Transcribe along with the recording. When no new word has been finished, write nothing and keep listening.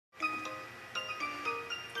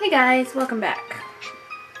Hey guys, welcome back.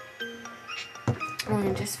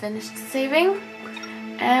 We just finished saving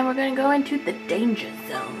and we're gonna go into the danger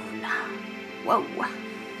zone. Whoa,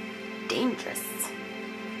 dangerous.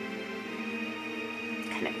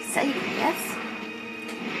 Kind of exciting, yes?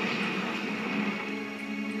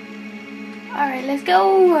 Alright, let's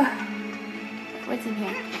go. What's in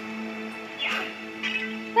here?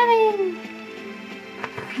 Nothing.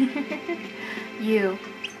 You.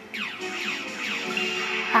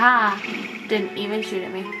 Haha, didn't even shoot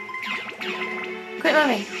at me. Quit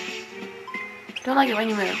moving. Don't like it when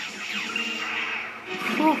you move.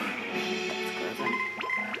 Whew. That's closing.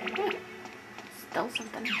 Stole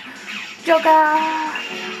something. Joker!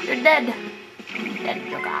 You're dead. Dead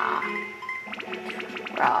Joker.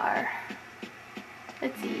 Rawr.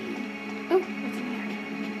 Let's see. Ooh, what's in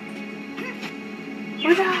here?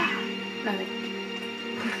 Wooja! Nothing.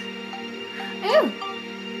 Ooh!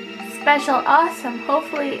 Special, awesome.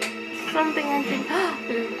 Hopefully something I can... I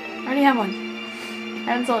already have one. I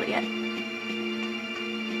haven't sold it yet.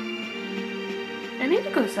 I need to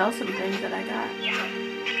go sell some things that I got.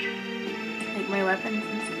 Like my weapons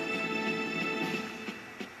and stuff.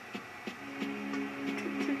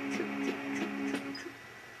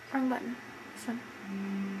 Wrong button. This one.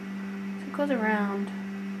 So it goes around.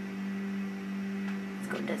 Let's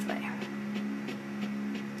go this way.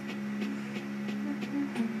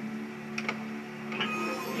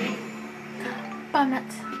 Bomb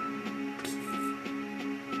nuts.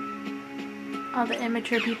 All the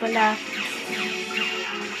immature people laugh.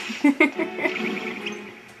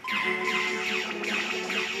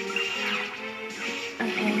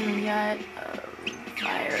 Okay, we got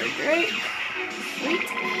fire drake. Sweet.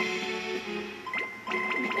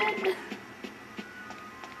 Dead.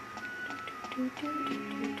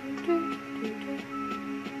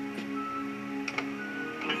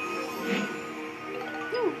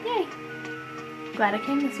 Ooh, yay. Glad I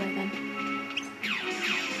came this way then.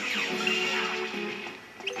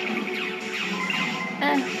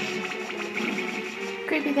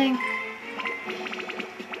 Creepy thing.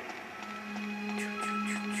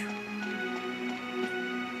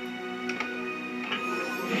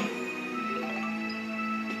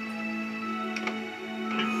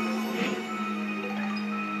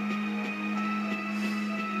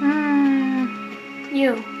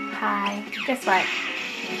 You. Hi. Guess what?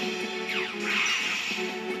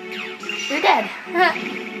 You're dead.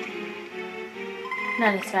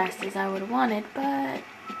 Not as fast as I would have wanted, but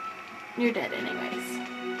you're dead anyways.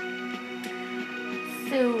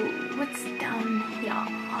 So, what's down here?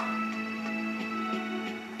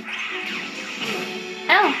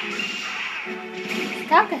 Ow!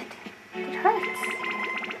 Stop it. It hurts.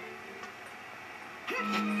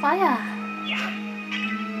 Fire.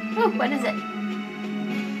 Oh, what is it?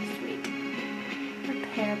 Sweet.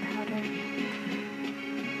 Repair powder.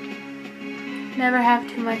 Never have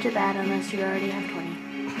too much of that unless you already have 20.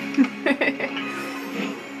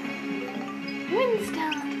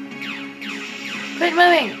 Windstone. Quit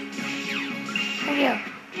moving. Thank you.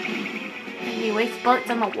 And you waste bullets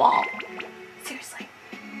on the wall. Seriously.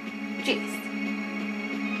 Jeez.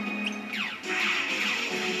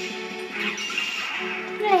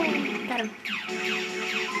 Yay. Got him.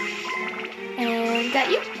 And got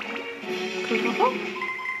you. Cool.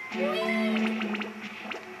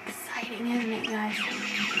 Exciting, isn't it, guys?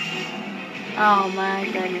 Oh my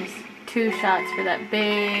goodness. 2 shots for that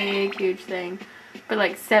big, huge thing. But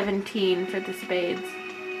like 17 for the spades.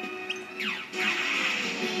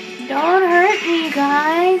 Don't hurt me,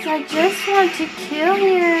 guys. I just want to kill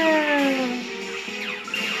you.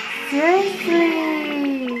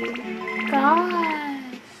 Seriously.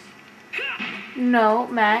 Gosh. No,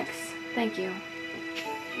 Max. Thank you.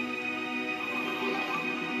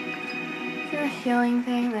 Is there a healing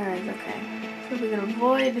thing? There is, okay. So we can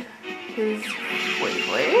avoid his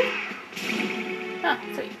wait. Ah,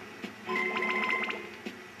 sweet.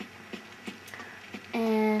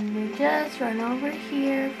 And we just run over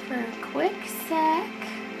here for a quick sec.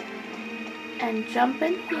 And jump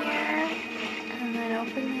in here. And then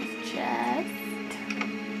open this chest.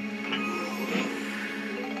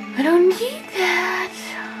 I don't need that.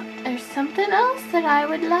 There's something else that I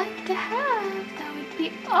would like to have. That would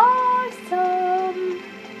be awesome.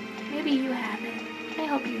 Maybe you have it. I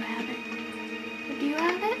hope you have it. Do you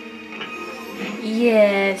have it?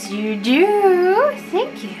 Yes, you do.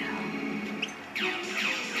 Thank you.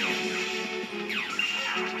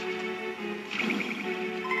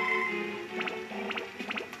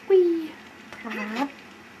 Whee.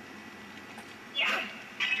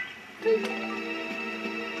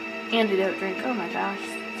 Antidote drink. Oh my gosh.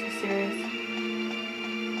 So serious.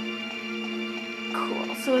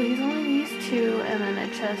 Cool. So he's only these two, and then a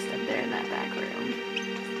chest up there in that back room.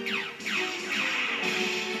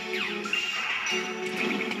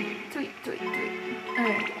 Sweet, sweet, sweet.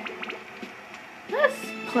 Alright. This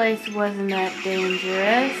place wasn't that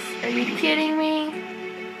dangerous. Are you kidding me?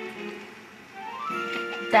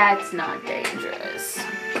 That's not dangerous.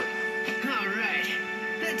 Alright.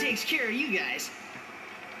 That takes care of you guys.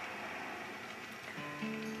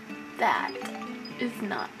 That is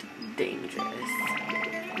not dangerous.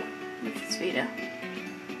 Mrs. Vita.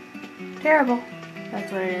 Terrible.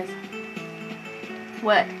 That's what it is.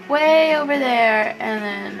 What? Way over there, and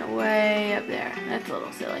then way up there. That's a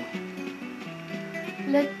little silly.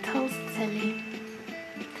 Little silly.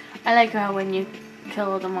 I like how when you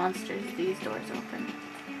kill the monsters, these doors open.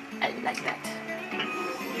 I like that.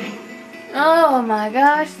 Oh my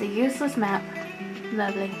gosh, the useless map.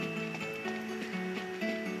 Lovely.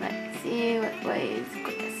 Let's see what way is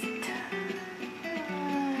quickest.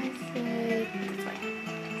 I say this way.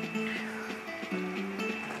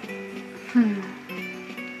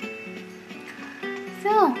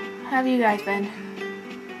 So, how have you guys been?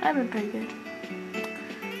 I've been pretty good.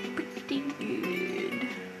 Pretty good.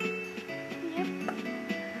 Yep.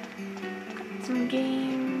 Got some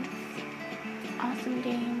games. Awesome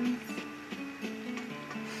games.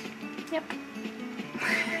 Yep.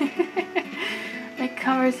 My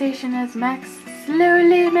conversation as Max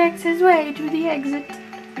slowly makes his way to the exit.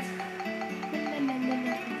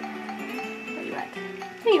 Where you at?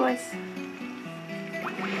 Anyways.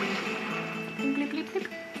 Blip, blip, blip.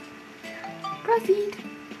 Proceed.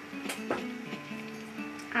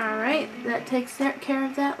 Alright, that takes care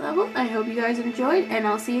of that level. I hope you guys enjoyed, and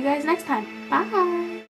I'll see you guys next time. Bye!